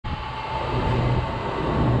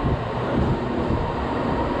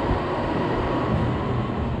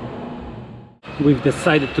We've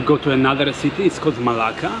decided to go to another city. It's called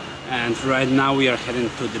Malacca, and right now we are heading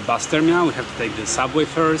to the bus terminal. We have to take the subway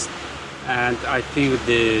first, and I think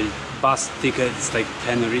the bus ticket is like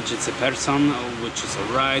 10 ringgit a person, which is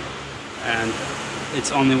alright, and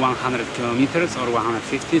it's only 100 kilometers or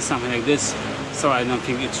 150, something like this, so I don't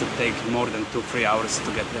think it should take more than 2-3 hours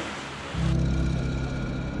to get there.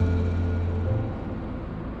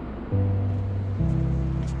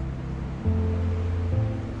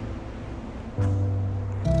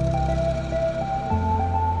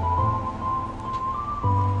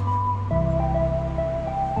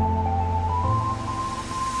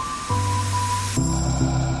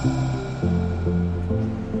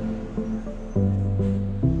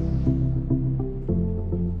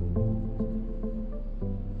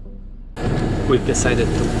 We've decided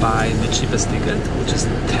to buy the cheapest ticket, which is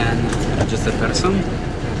 10 just a person,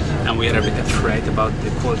 and we are a bit afraid about the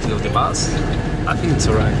quality of the bus. I think it's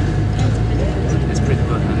alright. It's pretty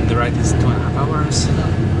good, and the ride is 2.5 hours.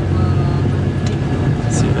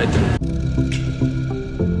 See you later.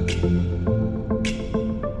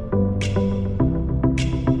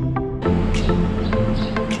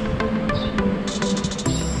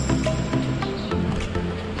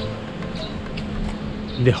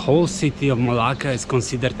 The whole city of Malacca is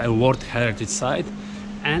considered a World Heritage Site,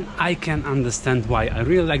 and I can understand why. I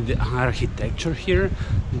really like the architecture here,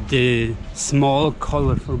 the small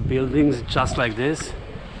colorful buildings just like this.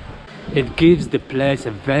 It gives the place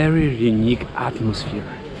a very unique atmosphere.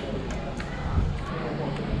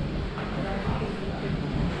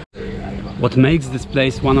 What makes this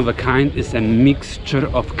place one of a kind is a mixture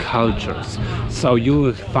of cultures. So you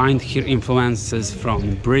will find here influences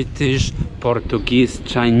from British, Portuguese,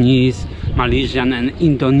 Chinese, Malaysian and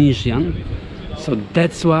Indonesian. So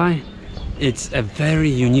that's why it's a very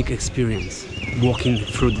unique experience walking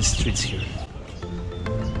through the streets here.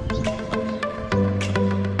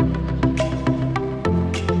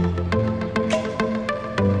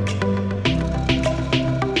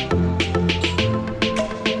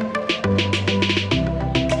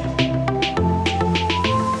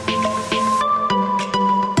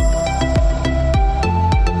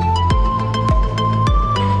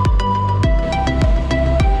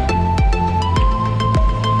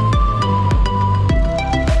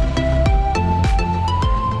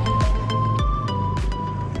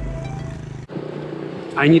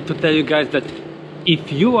 I need to tell you guys that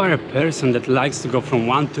if you are a person that likes to go from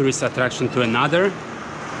one tourist attraction to another,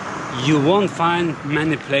 you won't find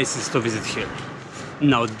many places to visit here.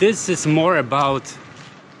 No, this is more about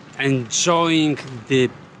enjoying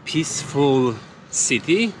the peaceful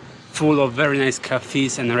city full of very nice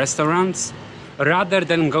cafes and restaurants, rather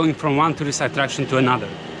than going from one tourist attraction to another.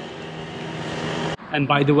 And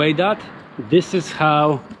by the way, this is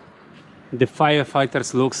how the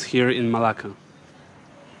firefighters looks here in Malacca.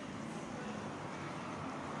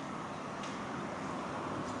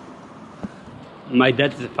 My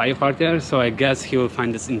dad is a firefighter, so I guess he will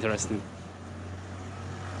find this interesting.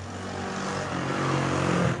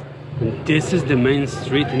 And this is the main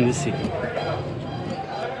street in the city.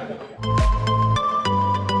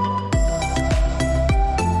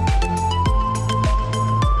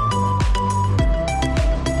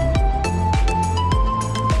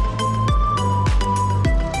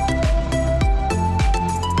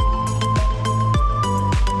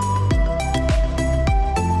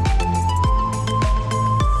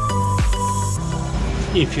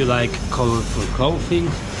 If you like colorful clothing,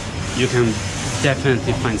 you can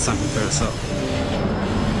definitely find something for yourself.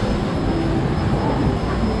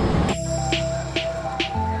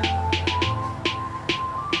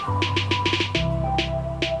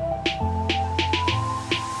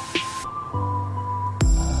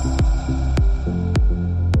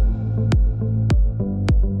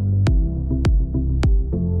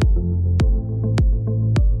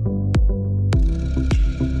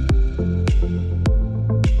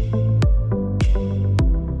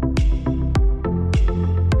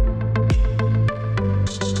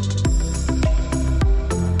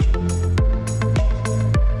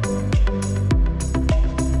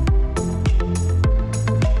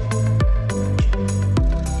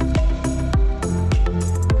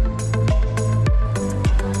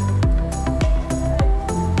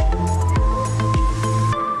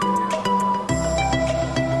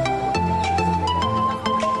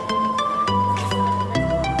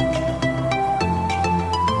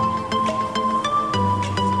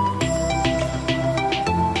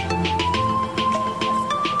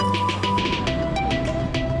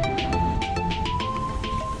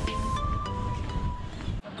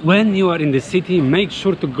 When you are in the city, make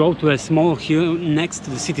sure to go to a small hill next to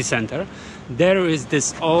the city center. There is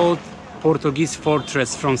this old Portuguese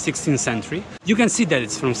fortress from 16th century. You can see that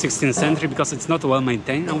it's from 16th century because it's not well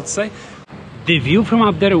maintained, I would say. The view from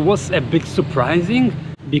up there was a bit surprising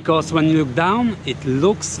because when you look down, it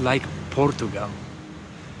looks like Portugal.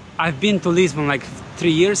 I've been to Lisbon like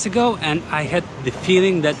 3 years ago and I had the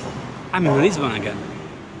feeling that I'm in Lisbon again.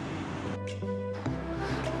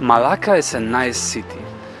 Malacca is a nice city.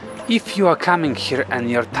 If you are coming here and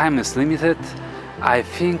your time is limited, I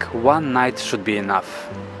think one night should be enough.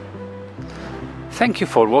 Thank you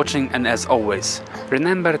for watching, and as always,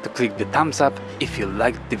 remember to click the thumbs up if you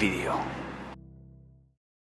liked the video.